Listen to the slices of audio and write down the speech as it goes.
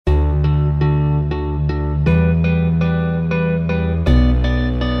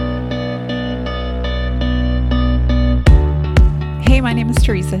is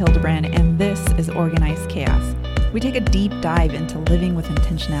Teresa Hildebrand, and this is Organized Chaos. We take a deep dive into living with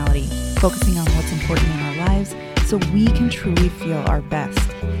intentionality, focusing on what's important in our lives so we can truly feel our best.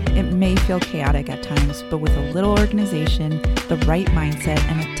 It may feel chaotic at times, but with a little organization, the right mindset,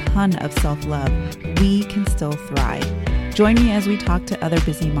 and a ton of self-love, we can still thrive. Join me as we talk to other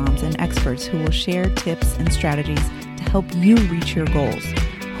busy moms and experts who will share tips and strategies to help you reach your goals.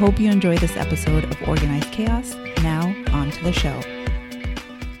 Hope you enjoy this episode of Organized Chaos. Now, on to the show.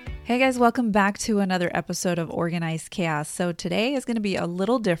 Hey guys, welcome back to another episode of Organized Chaos. So today is going to be a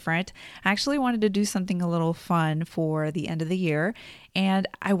little different. I actually wanted to do something a little fun for the end of the year, and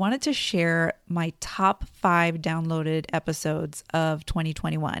I wanted to share my top 5 downloaded episodes of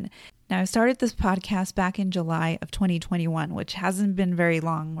 2021. Now, I started this podcast back in July of 2021, which hasn't been very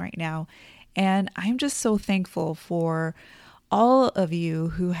long right now, and I'm just so thankful for all of you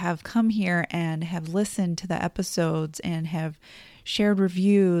who have come here and have listened to the episodes and have shared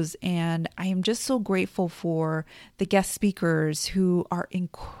reviews. And I am just so grateful for the guest speakers who are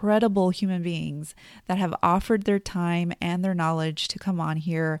incredible human beings that have offered their time and their knowledge to come on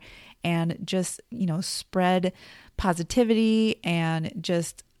here and just, spread positivity and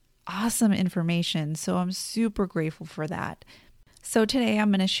just awesome information. So I'm super grateful for that. So today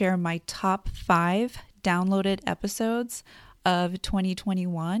I'm going to share my top 5 downloaded episodes of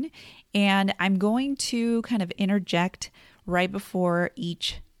 2021, and I'm going to kind of interject right before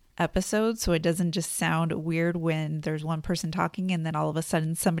each episode so it doesn't just sound weird when there's one person talking and then all of a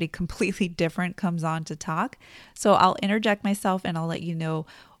sudden somebody completely different comes on to talk. So I'll interject myself and I'll let you know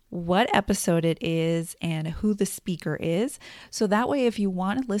what episode it is and who the speaker is. So that way, if you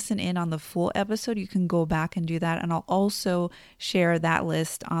want to listen in on the full episode, you can go back and do that. And I'll also share that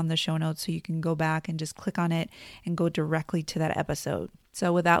list on the show notes so you can go back and just click on it and go directly to that episode.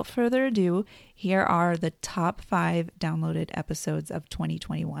 So without further ado, here are the top 5 downloaded episodes of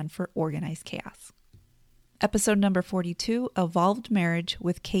 2021 for Organized Chaos. Episode number 42, Evolved Marriage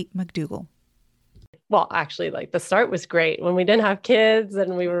with Kate McDougall. Well, actually, the start was great when we didn't have kids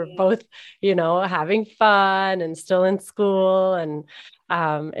and we were both, having fun and still in school. And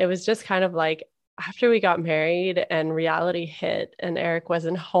it was just kind of like after we got married and reality hit and Eric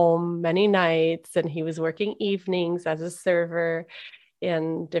wasn't home many nights and he was working evenings as a server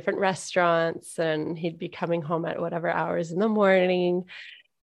in different restaurants and he'd be coming home at whatever hours in the morning.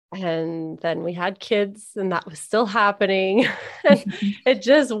 And then we had kids and that was still happening. It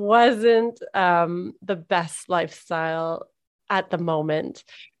just wasn't the best lifestyle at the moment.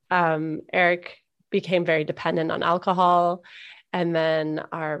 Eric became very dependent on alcohol. And then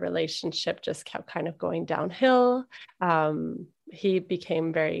our relationship just kept kind of going downhill. He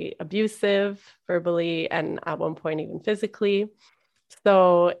became very abusive verbally and at one point even physically.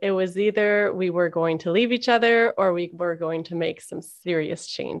 So it was either we were going to leave each other or we were going to make some serious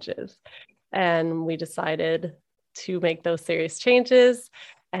changes. And we decided to make those serious changes.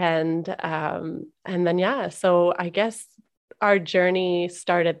 And then, so I guess our journey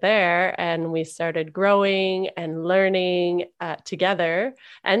started there and we started growing and learning together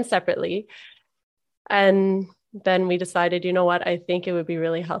and separately. And then we decided, I think it would be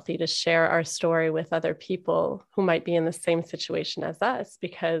really healthy to share our story with other people who might be in the same situation as us,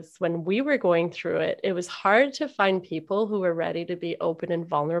 because when we were going through it, it was hard to find people who were ready to be open and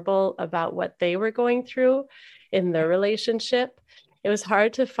vulnerable about what they were going through in their relationship. It was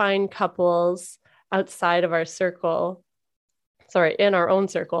hard to find couples outside of our circle, in our own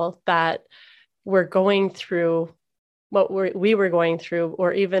circle, that were going through what we were going through,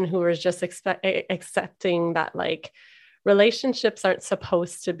 or even who was just accepting that relationships aren't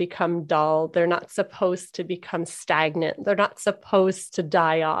supposed to become dull. They're not supposed to become stagnant. They're not supposed to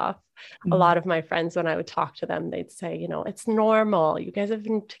die off. Mm-hmm. A lot of my friends, when I would talk to them, they'd say, it's normal. You guys have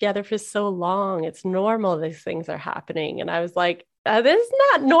been together for so long. It's normal. These things are happening. And I was like, this is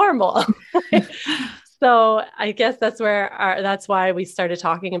not normal. So I guess that's why we started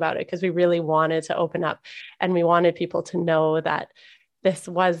talking about it, because we really wanted to open up and we wanted people to know that this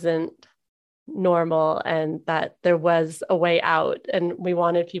wasn't normal and that there was a way out. And we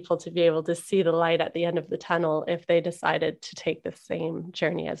wanted people to be able to see the light at the end of the tunnel if they decided to take the same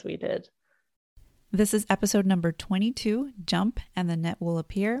journey as we did. This is episode number 22, Jump and the Net Will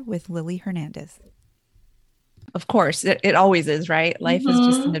Appear, with Lily Hernandez. Of course, it always is, right? Life is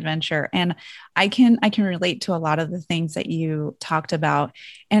just an adventure. And I can relate to a lot of the things that you talked about.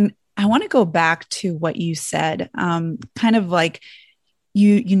 And I want to go back to what you said, kind of like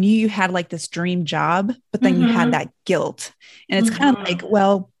you knew you had this dream job, but then you had that guilt. And it's kind of like,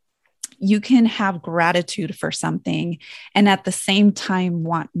 well, you can have gratitude for something and at the same time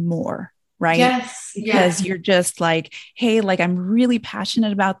want more, right? Yes. Because you're just like, hey, like, I'm really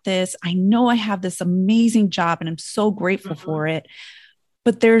passionate about this. I know I have this amazing job and I'm so grateful for it.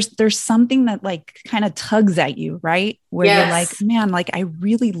 But there's something that like kind of tugs at you, right? Where you're like, man, like, I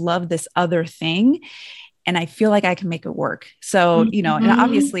really love this other thing and I feel like I can make it work. So, you know, and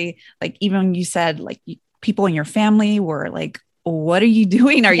obviously, like, even you said, like, people in your family were like, what are you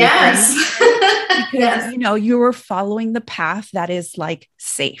doing? Are you crazy? Because, you know, you were following the path that is like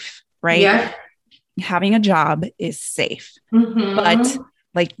safe, right? Yeah. Having a job is safe, but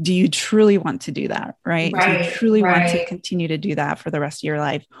like, do you truly want to do that? Right. Do you truly want to continue to do that for the rest of your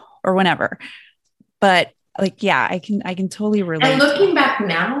life or whenever? But like, yeah, I can totally relate. And looking back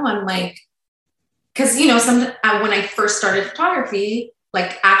now, I'm like, cause you know, when I first started photography,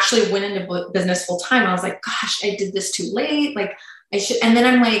 like actually went into business full time, I was like, gosh, I did this too late. Like I should. And then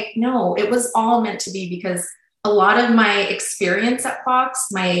I'm like, no, it was all meant to be, because a lot of my experience at Fox,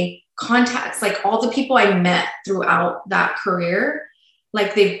 my contacts, like all the people I met throughout that career,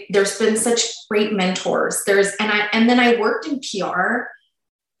 like there's been such great mentors. And then I worked in PR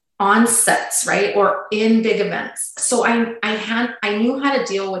on sets, right? Or in big events. So I knew how to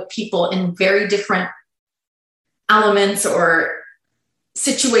deal with people in very different elements or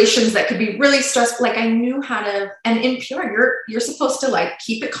situations that could be really stressful. Like I knew how to, and in PR, you're supposed to like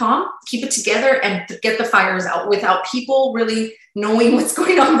keep it calm, keep it together, and get the fires out without people really knowing what's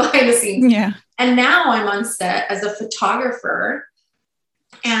going on behind the scenes. Yeah. And now I'm on set as a photographer,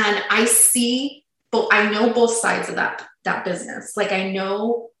 and I know both sides of that business. Like I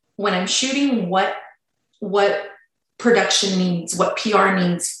know when I'm shooting what production needs, what PR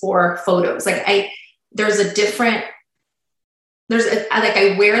needs for photos. Like I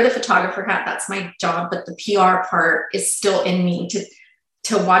wear the photographer hat, that's my job, but the PR part is still in me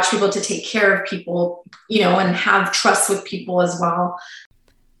to watch people, to take care of people, you know, and have trust with people as well.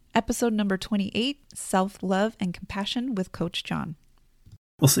 Episode number 28, Self-Love and Compassion with Coach John.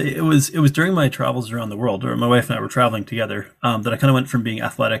 We'll see. It was during my travels around the world, or my wife and I were traveling together, that I kind of went from being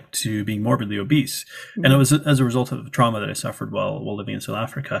athletic to being morbidly obese. Mm-hmm. And it was as a result of the trauma that I suffered while living in South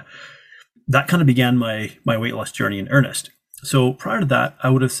Africa. That kind of began my weight loss journey in earnest. So prior to that, I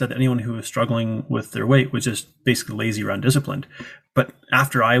would have said that anyone who was struggling with their weight was just basically lazy or undisciplined. But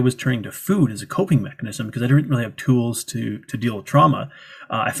after I was turning to food as a coping mechanism, because I didn't really have tools to deal with trauma,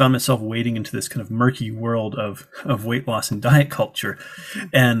 I found myself wading into this kind of murky world of weight loss and diet culture.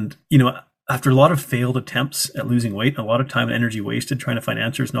 And, you know, after a lot of failed attempts at losing weight, a lot of time and energy wasted trying to find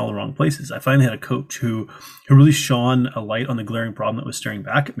answers in all the wrong places, I finally had a coach who really shone a light on the glaring problem that was staring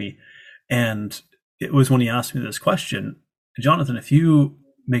back at me. And it was when he asked me this question: Jonathan, if you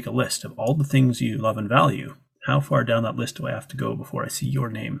make a list of all the things you love and value, how far down that list do I have to go before I see your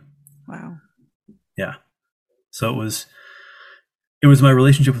name? Wow. Yeah. So it was my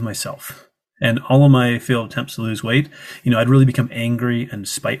relationship with myself, and all of my failed attempts to lose weight. You know, I'd really become angry and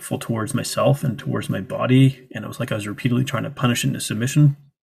spiteful towards myself and towards my body. And it was like I was repeatedly trying to punish into submission.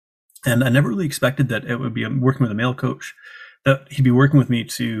 And I never really expected that it would be working with a male coach, that he'd be working with me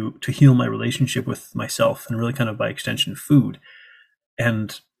to heal my relationship with myself, and really kind of by extension food,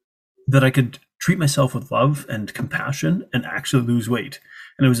 and that I could treat myself with love and compassion and actually lose weight.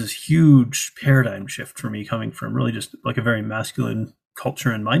 And it was this huge paradigm shift for me, coming from really just like a very masculine culture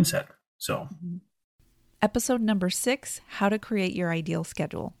and mindset. So episode number 6, how to create your ideal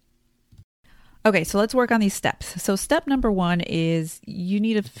schedule. Okay, so let's work on these steps. So step number 1 is you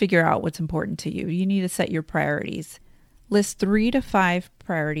need to figure out what's important to you. You need to set your priorities. List 3 to 5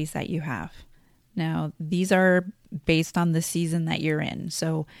 priorities that you have. Now, these are based on the season that you're in.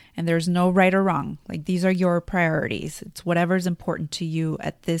 So, and there's no right or wrong. Like, these are your priorities. It's whatever's important to you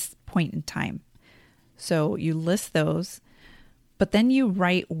at this point in time. So you list those, but then you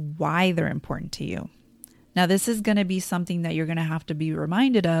write why they're important to you. Now, this is going to be something that you're going to have to be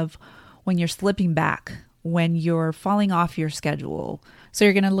reminded of when you're slipping back, when you're falling off your schedule. So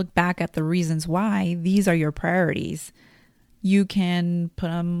you're going to look back at the reasons why these are your priorities. You can put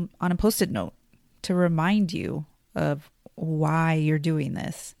them on a Post-it note to remind you of why you're doing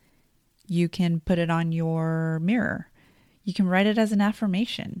this. You can put it on your mirror. You can write it as an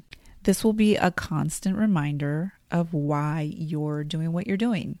affirmation. This will be a constant reminder of why you're doing what you're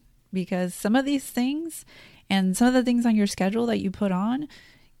doing. Because some of these things and some of the things on your schedule that you put on,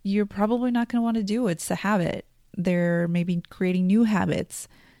 you're probably not going to want to do. It's a habit. They're maybe creating new habits.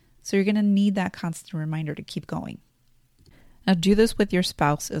 So you're going to need that constant reminder to keep going. Now, do this with your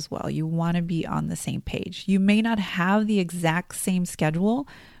spouse as well. You want to be on the same page. You may not have the exact same schedule,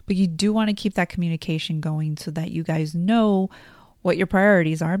 but you do want to keep that communication going so that you guys know what your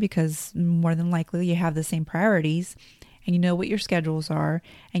priorities are, because more than likely you have the same priorities. and you know what your schedules are,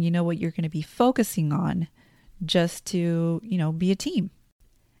 and you know what you're going to be focusing on just to, be a team.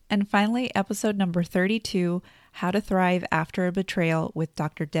 And finally, episode number 32, How to Thrive After a Betrayal with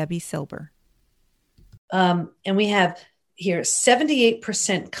Dr. Debbie Silber. And we have here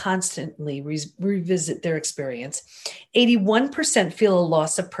 78% constantly revisit their experience. 81% feel a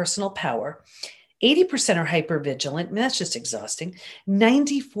loss of personal power. 80% are hypervigilant, and that's just exhausting.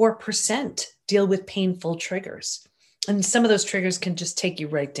 94% deal with painful triggers. And some of those triggers can just take you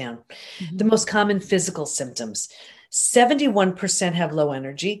right down. Mm-hmm. The most common physical symptoms: 71% have low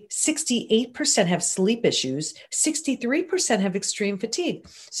energy, 68% have sleep issues, 63% have extreme fatigue.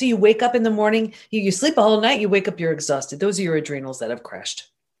 So you wake up in the morning, you sleep a whole night, you wake up, you're exhausted. Those are your adrenals that have crashed.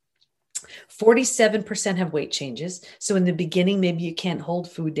 47% have weight changes. So in the beginning, maybe you can't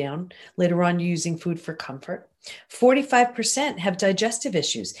hold food down. Later on, you're using food for comfort. 45% have digestive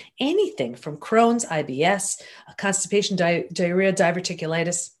issues, anything from Crohn's, IBS, constipation, diarrhea,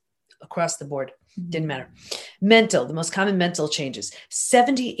 diverticulitis, across the board. Didn't matter. Mental, the most common mental changes.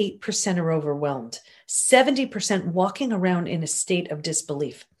 78% are overwhelmed. 70% walking around in a state of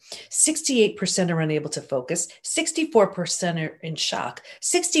disbelief. 68% are unable to focus. 64% are in shock.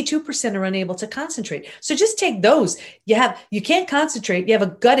 62% are unable to concentrate. So just take those. You can't concentrate. You have a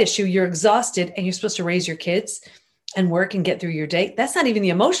gut issue. You're exhausted, and you're supposed to raise your kids and work and get through your day. That's not even the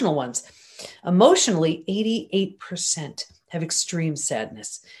emotional ones. Emotionally, 88% have extreme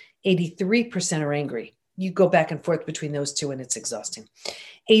sadness. 83% are angry. You go back and forth between those two, and it's exhausting.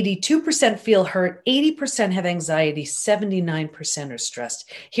 82% feel hurt. 80% have anxiety. 79% are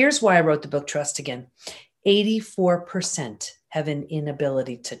stressed. Here's why I wrote the book, Trust Again. 84% have an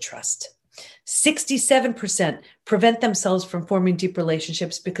inability to trust. 67% prevent themselves from forming deep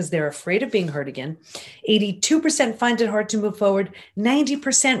relationships because they're afraid of being hurt again. 82% find it hard to move forward.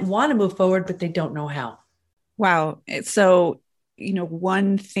 90% want to move forward, but they don't know how. Wow. So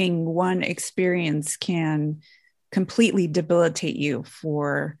one experience can completely debilitate you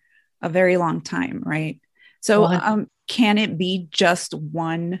for a very long time, right? So can it be just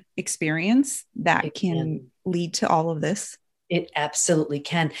one experience that can lead to all of this? It absolutely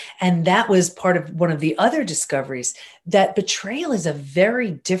can. And that was part of one of the other discoveries, that betrayal is a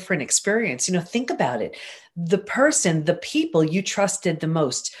very different experience. Think about it. The person, the people you trusted the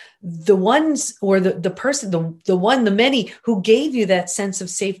most, the ones, or the person, the many who gave you that sense of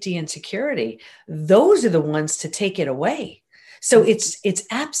safety and security, those are the ones to take it away. So it's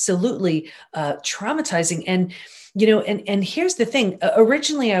absolutely traumatizing. And here's the thing.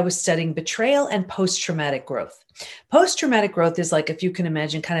 Originally, I was studying betrayal and post-traumatic growth. Post-traumatic growth is like, if you can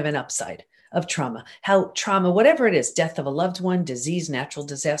imagine, kind of an upside of trauma. How trauma, whatever it is, death of a loved one, disease, natural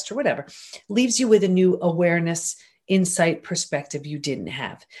disaster, whatever, leaves you with a new awareness, insight, perspective you didn't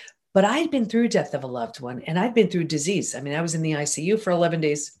have. But I'd been through death of a loved one, and I'd been through disease. I mean, I was in the ICU for 11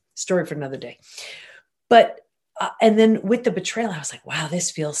 days, story for another day. But and then with the betrayal, I was like, wow, this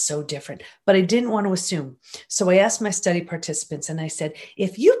feels so different. But I didn't want to assume. So I asked my study participants, and I said,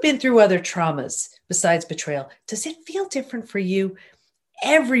 if you've been through other traumas besides betrayal, does it feel different for you?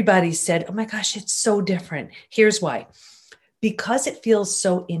 Everybody said, oh my gosh, it's so different. Here's why. Because it feels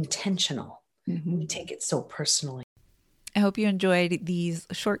so intentional. Mm-hmm. We take it so personally. I hope you enjoyed these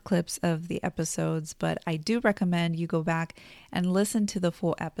short clips of the episodes, but I do recommend you go back and listen to the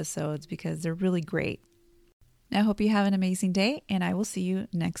full episodes because they're really great. I hope you have an amazing day, and I will see you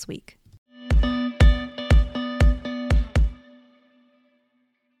next week.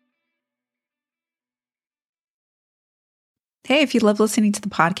 Hey, if you love listening to the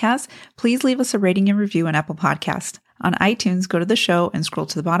podcast, please leave us a rating and review on Apple Podcast. On iTunes, go to the show and scroll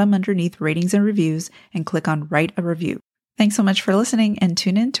to the bottom underneath ratings and reviews and click on Write a Review. Thanks so much for listening, and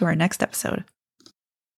tune in to our next episode.